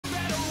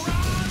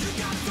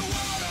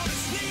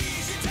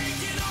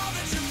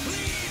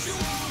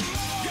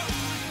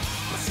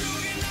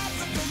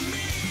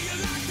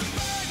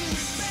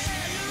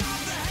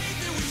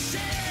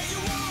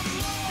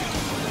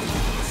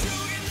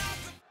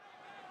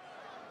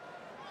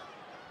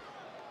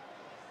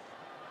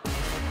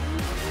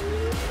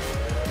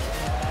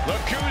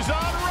Look who's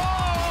on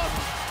Raw!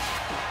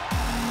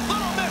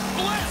 Little Miss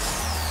Bliss!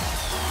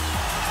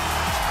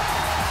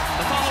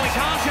 The following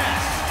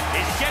contest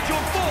is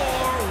scheduled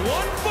for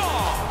one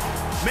fall.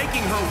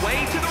 Making her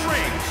way to the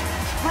ring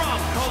from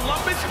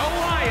Columbus,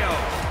 Ohio,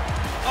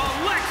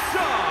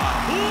 Alexa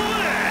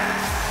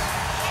Bliss!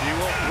 She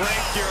will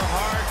break your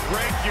heart,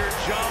 break your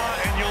jaw,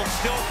 and you'll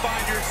still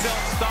find yourself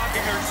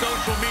stalking her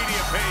social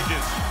media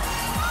pages.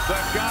 The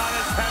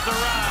goddess has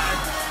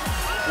arrived.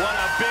 What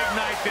a big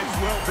night this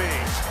will be.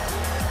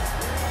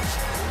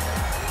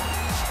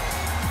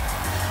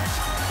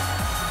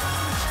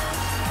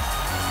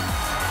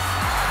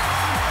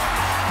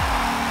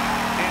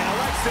 And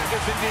Alexa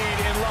is indeed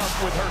in love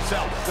with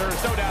herself. There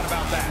is no doubt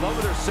about that. Love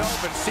with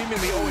herself and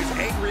seemingly always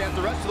angry at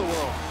the rest of the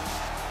world.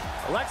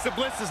 Alexa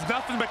Bliss is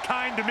nothing but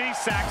kind to me,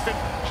 Saxton.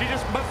 She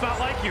just must not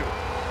like you.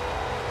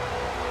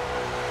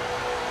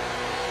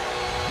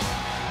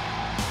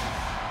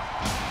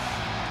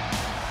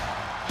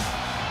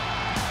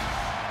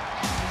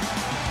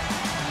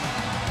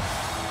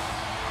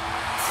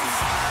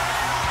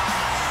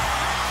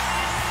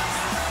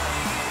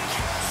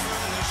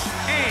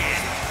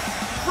 And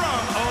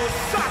from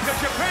Osaka,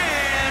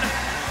 Japan,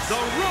 the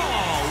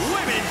Raw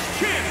Women's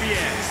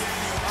Champion,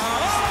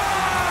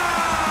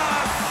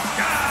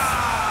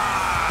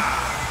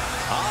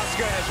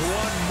 Asuka has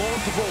won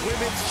multiple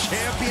women's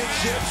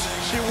championships.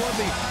 She won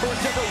the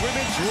first ever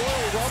Women's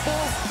Royal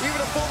Rumble, even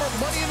a former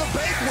Money in the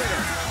Bank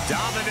winner.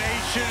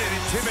 Domination and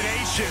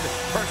intimidation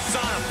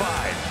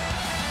personified.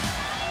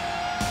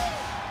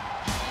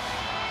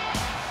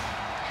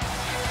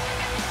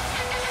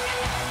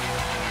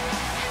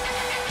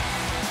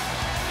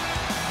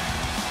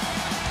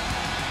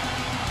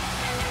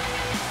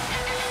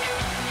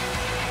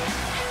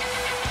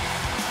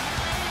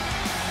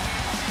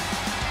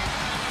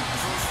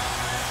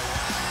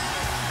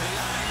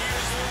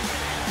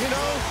 You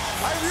know,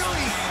 I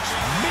really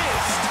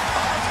missed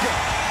Asuka.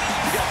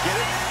 You guys get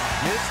it?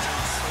 Missed?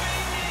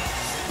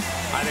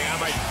 I think I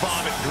might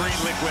vomit green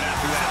liquid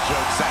after that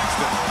joke,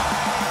 Saxton.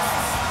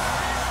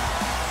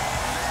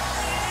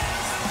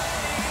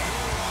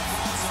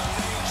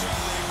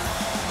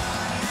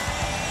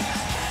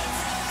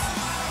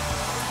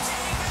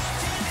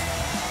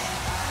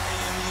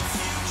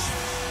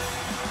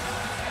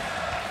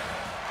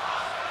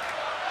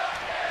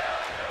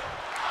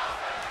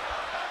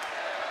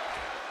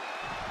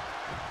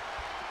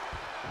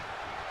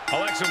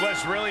 Alexa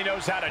Bliss really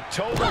knows how to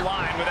toe the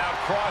line without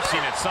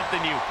crossing it.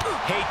 Something you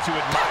hate to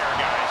admire,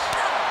 guys.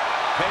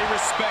 Pay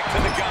respect to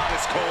the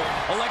goddess,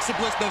 Cole. Alexa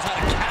Bliss knows how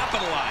to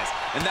capitalize,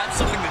 and that's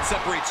something that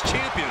separates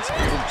champions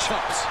from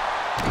chumps.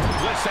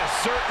 Bliss has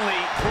certainly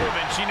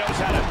proven she knows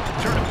how to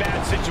turn a bad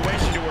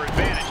situation to her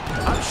advantage.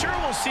 I'm sure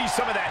we'll see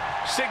some of that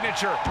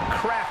signature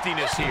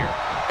craftiness here.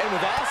 And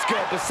with Asuka,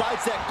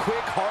 besides that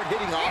quick,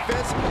 hard-hitting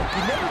offense,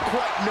 you never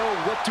quite know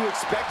what to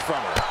expect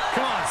from her.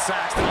 Come on,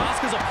 Saxton.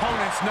 Asuka's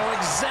opponents know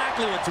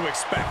exactly what to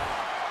expect.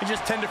 They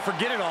just tend to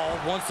forget it all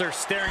once they're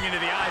staring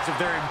into the eyes of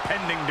their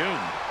impending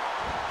doom.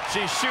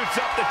 She shoots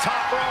up the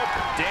top rope.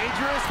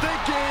 Dangerous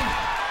thinking.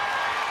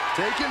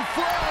 Taking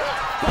flight.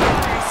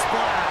 Body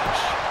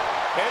splash.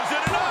 Is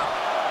it enough?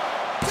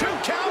 2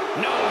 count?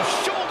 No,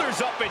 shoulders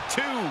up at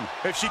 2.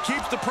 If she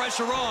keeps the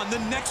pressure on,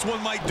 the next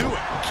one might do it.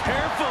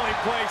 Carefully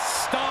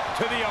placed stomp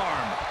to the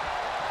arm.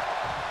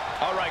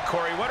 All right,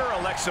 Corey, what are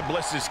Alexa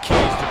Bliss's keys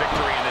to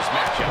victory in this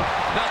matchup?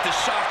 Not to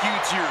shock you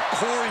to your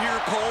core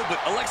here, Cole, but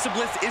Alexa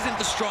Bliss isn't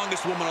the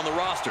strongest woman on the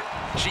roster.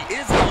 She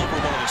is, however,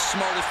 one of the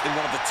smartest and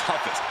one of the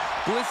toughest.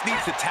 Bliss needs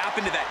to tap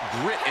into that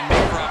grit and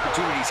make her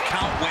opportunities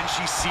count when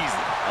she sees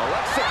them.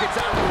 Alexa gets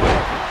out of the way.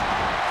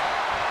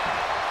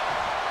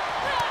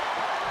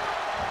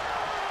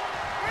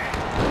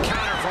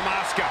 Counter from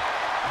Asuka.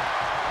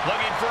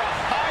 Looking for a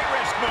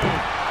high-risk move.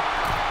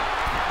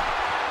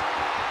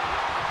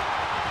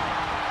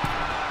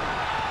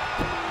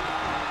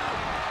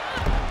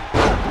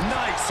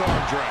 Nice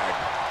arm drag.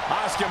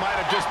 Asuka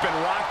might have just been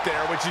rocked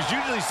there, which is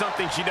usually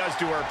something she does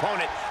to her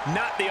opponent,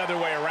 not the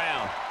other way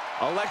around.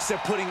 Alexa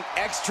putting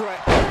extra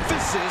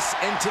emphasis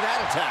into that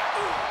attack.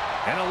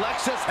 And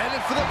Alexa's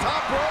headed for the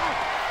top rope.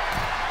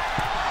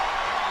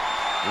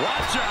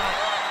 Watch out.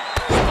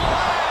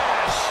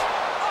 Splash!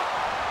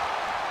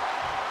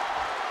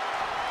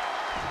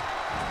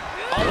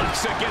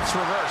 Alexa gets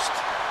reversed.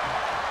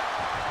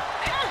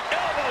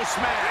 Elbow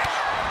smash.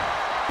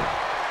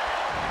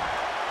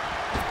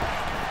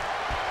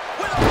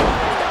 With a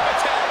pop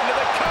attack into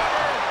the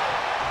cover.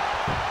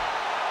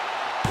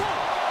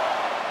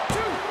 1,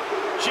 2.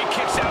 She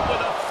kicks out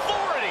with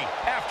authority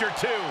after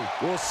 2.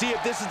 We'll see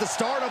if this is the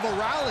start of a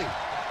rally.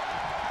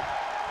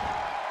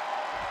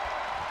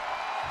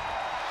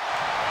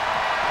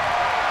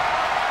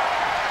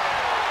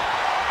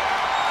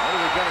 What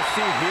are we going to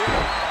see here?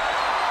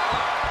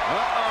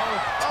 Uh-oh.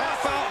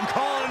 Tap out and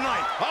call it a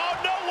night. Oh,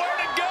 nowhere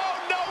to go,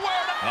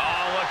 nowhere to...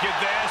 Oh, look at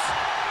this.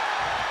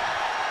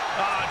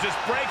 Just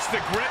breaks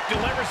the grip,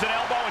 delivers an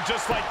elbow, and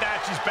just like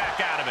that, she's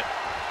back out of it.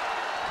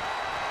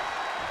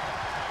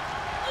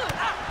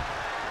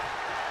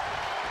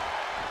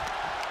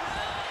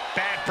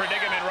 Bad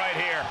predicament right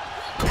here.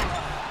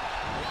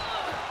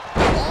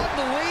 On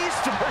the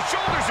least. Her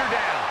shoulders are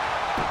down.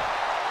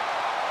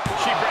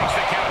 She breaks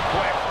the count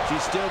quick.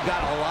 She's still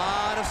got a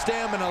lot of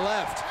stamina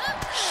left.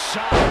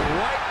 Shot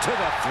right to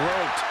the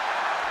throat.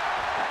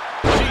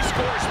 She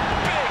scores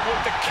big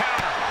with the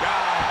counter.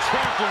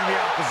 Trampling the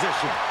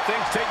opposition.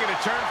 Things taking a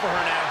turn for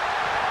her now.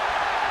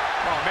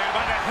 Oh, man,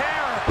 by the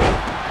hair.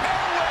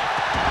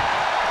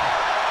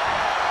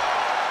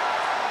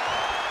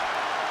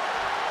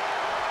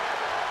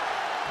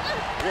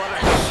 What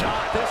a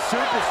shot. This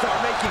superstar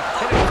making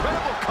an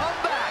incredible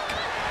comeback.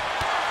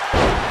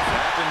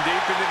 Tapping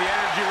deep into the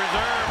energy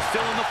reserve.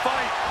 Still in the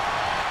fight.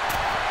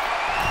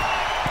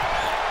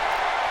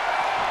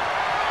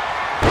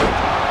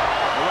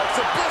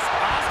 Alexa Bliss.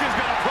 Asuka's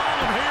got a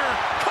problem here.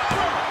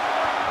 Cover!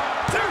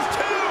 There's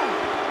two!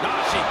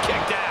 Nah, she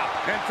kicked out.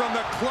 And from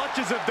the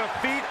clutches of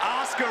defeat,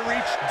 Asuka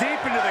reached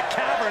deep into the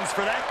caverns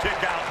for that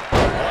kick out.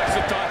 Alexa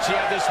thought she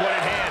had this one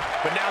in hand,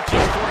 but now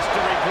she's forced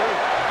to regroup.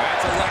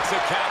 That's Alexa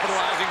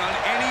capitalizing on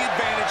any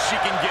advantage she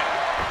can get.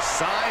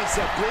 Signs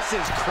of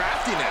Bliss's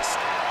craftiness.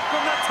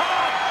 From the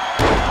top!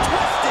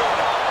 Twisted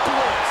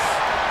Bliss.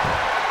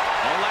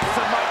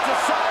 Alexa might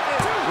decide it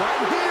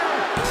right here.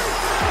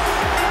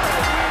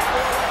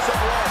 Alexa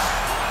Bliss.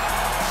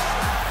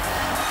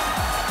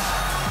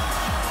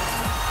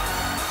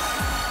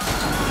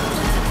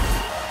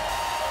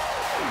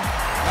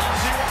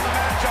 She won the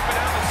matchup, and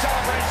now the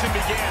celebration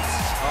begins.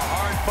 A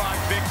hard-fought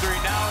victory.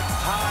 Now it's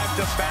time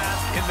to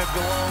bask in the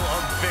glow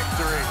of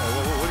victory.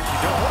 What is she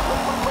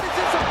doing? What is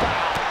this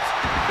about?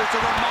 Just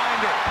a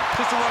reminder.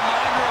 Just a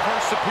reminder of her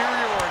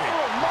superiority.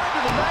 A reminder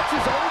the match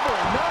is over.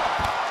 No.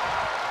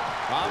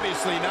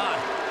 Obviously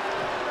not,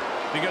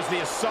 because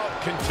the assault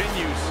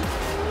continues.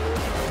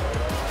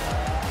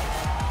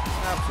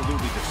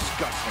 Absolutely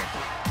disgusting.